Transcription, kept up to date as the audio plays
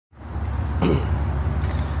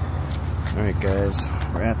Alright guys,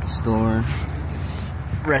 we're at the store,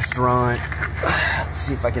 restaurant. Let's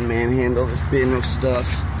see if I can manhandle this bin of stuff.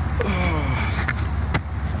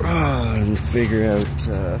 And figure out,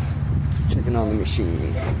 checking on the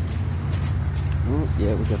machine. Oh,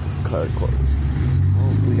 yeah, we got the card closed.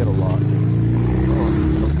 Oh, we got a lock.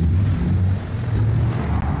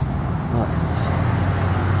 Oh.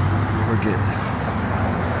 We're good.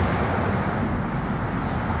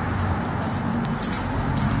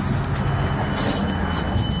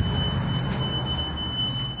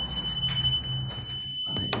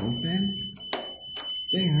 Open?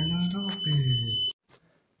 They are not open.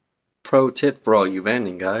 Pro tip for all you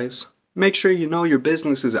vending guys. Make sure you know your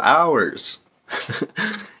business is hours.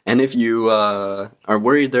 And if you are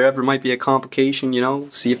worried there ever might be a complication, you know,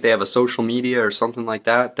 see if they have a social media or something like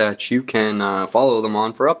that that you can follow them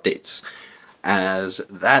on for updates. As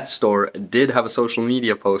that store did have a social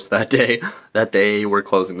media post that day that they were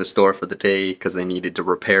closing the store for the day because they needed to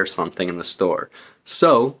repair something in the store.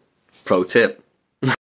 So, pro tip.